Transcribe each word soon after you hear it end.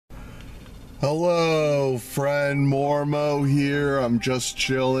Hello, friend Mormo here. I'm just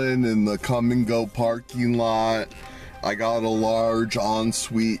chilling in the come and go parking lot. I got a large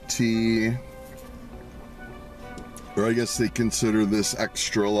ensuite tea. Or I guess they consider this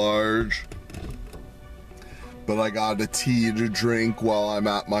extra large. But I got a tea to drink while I'm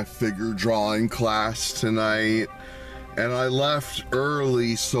at my figure drawing class tonight. And I left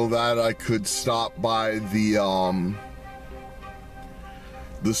early so that I could stop by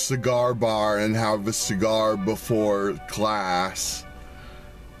the cigar bar and have a cigar before class.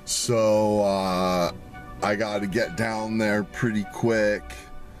 So I gotta get down there pretty quick.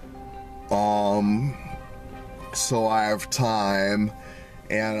 So I have time,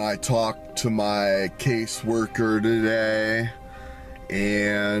 and I talked to my caseworker today,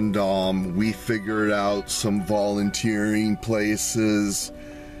 and we figured out some volunteering places.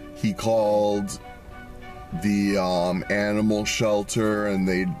 He called the animal shelter, and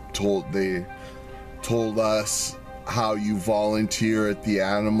they told us how you volunteer at the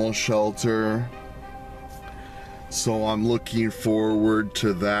animal shelter. So I'm looking forward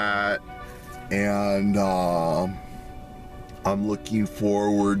to that, and I'm looking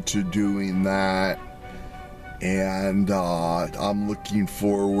forward to doing that, and I'm looking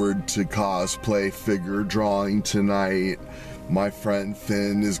forward to cosplay figure drawing tonight. My friend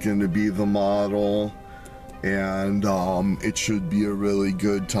Finn is going to be the model, and it should be a really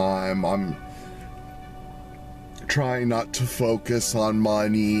good time. I'm trying not to focus on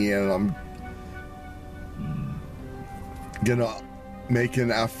money, and I'm gonna make an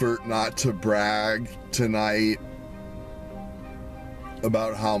effort not to brag tonight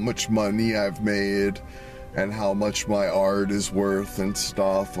about how much money I've made and how much my art is worth and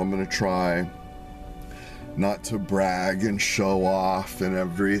stuff. I'm gonna try not to brag and show off and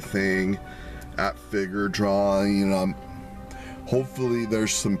everything at figure drawing. Hopefully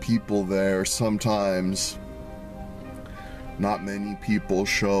there's some people there. Sometimes not many people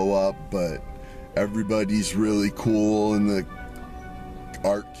show up, but everybody's really cool in the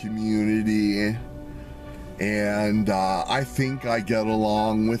art community, and I think I get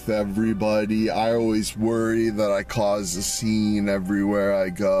along with everybody. I always worry that I cause a scene everywhere I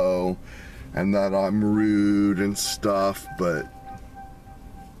go and that I'm rude and stuff, but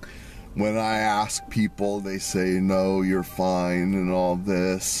when I ask people, they say, no, you're fine and all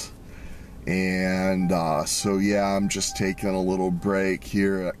this. And so yeah, I'm just taking a little break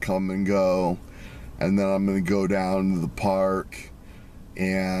here at Come and Go, and then I'm going to go down to the park,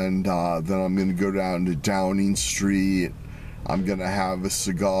 and then I'm going to go down to Downing Street. I'm going to have a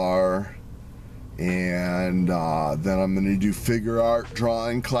cigar, and then I'm going to do figure art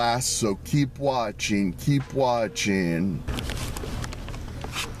drawing class. So keep watching, keep watching.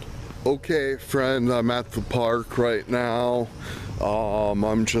 Okay, friend, I'm at the park right now.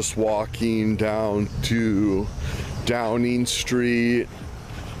 I'm just walking down to Downing Street,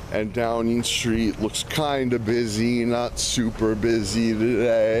 and Downing Street looks kind of busy, not super busy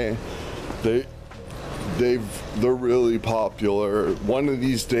today. They're really popular. One of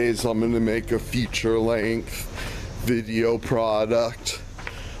these days I'm gonna make a feature-length video product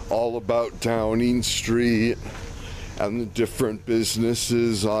all about Downing Street and the different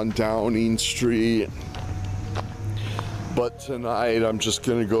businesses on Downing Street. But tonight I'm just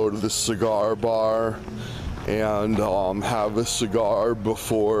gonna go to the cigar bar and have a cigar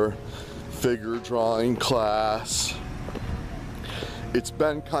before figure drawing class. It's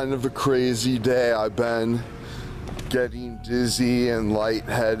been kind of a crazy day. I've been getting dizzy and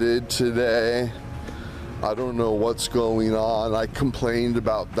lightheaded today. I don't know what's going on. I complained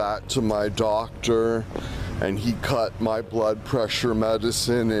about that to my doctor, and he cut my blood pressure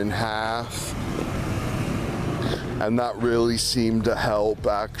medicine in half, and that really seemed to help,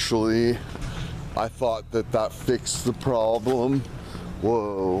 actually. I thought that fixed the problem.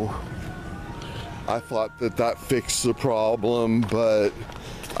 Whoa. I thought that fixed the problem, but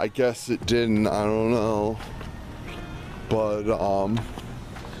I guess it didn't. I don't know. But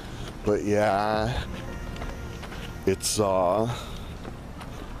yeah, it's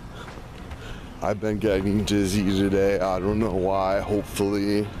I've been getting dizzy today. I don't know why.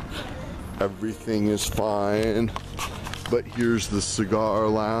 Hopefully everything is fine. But here's the cigar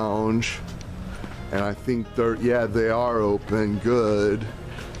lounge, and I think they are open. Good.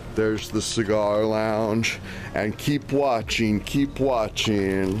 There's the cigar lounge, and keep watching, keep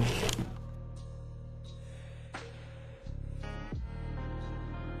watching.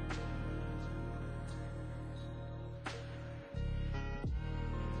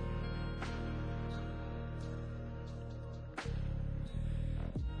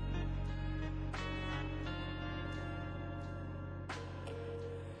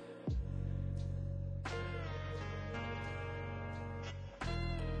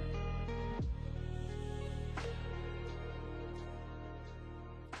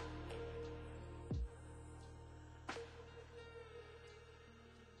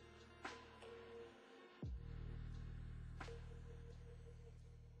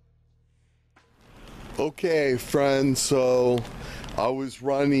 Okay, friends, so I was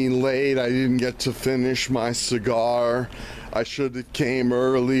running late. I didn't get to finish my cigar. I should have came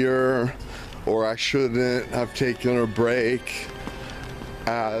earlier, or I shouldn't have taken a break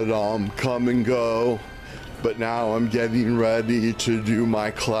at Come and Go. But now I'm getting ready to do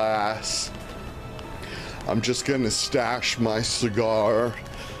my class. I'm just gonna stash my cigar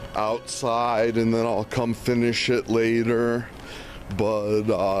outside and then I'll come finish it later.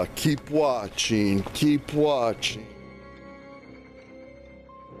 But keep watching, keep watching.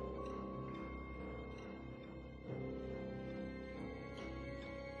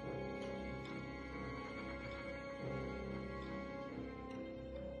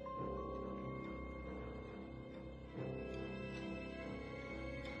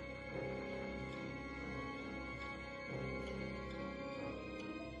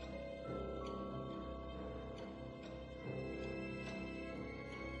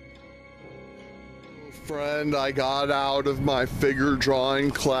 Friend, I got out of my figure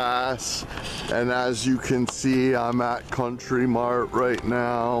drawing class, and as you can see, I'm at Country Mart right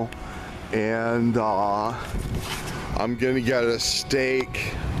now, and I'm gonna get a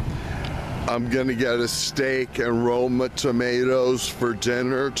steak. I'm gonna get a steak and Roma tomatoes for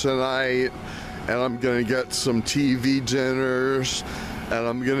dinner tonight, and I'm gonna get some TV dinners, and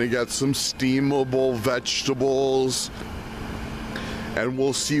I'm gonna get some steamable vegetables. And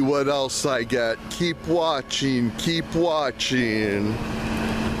we'll see what else I get. Keep watching, keep watching.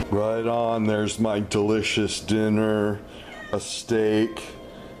 Right on, there's my delicious dinner, a steak,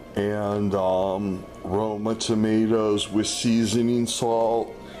 and Roma tomatoes with seasoning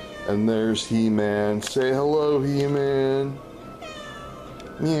salt. And there's He-Man. Say hello, He-Man.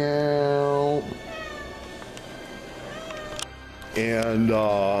 Meow.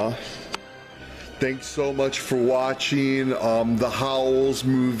 And thanks so much for watching. The Howl's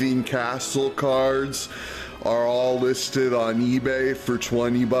moving castle cards are all listed on eBay for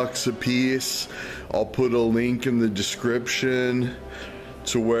 20 bucks a piece. I'll put a link in the description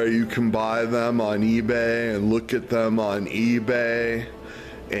to where you can buy them on eBay and look at them on eBay.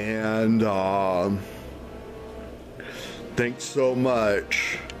 And thanks so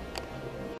much.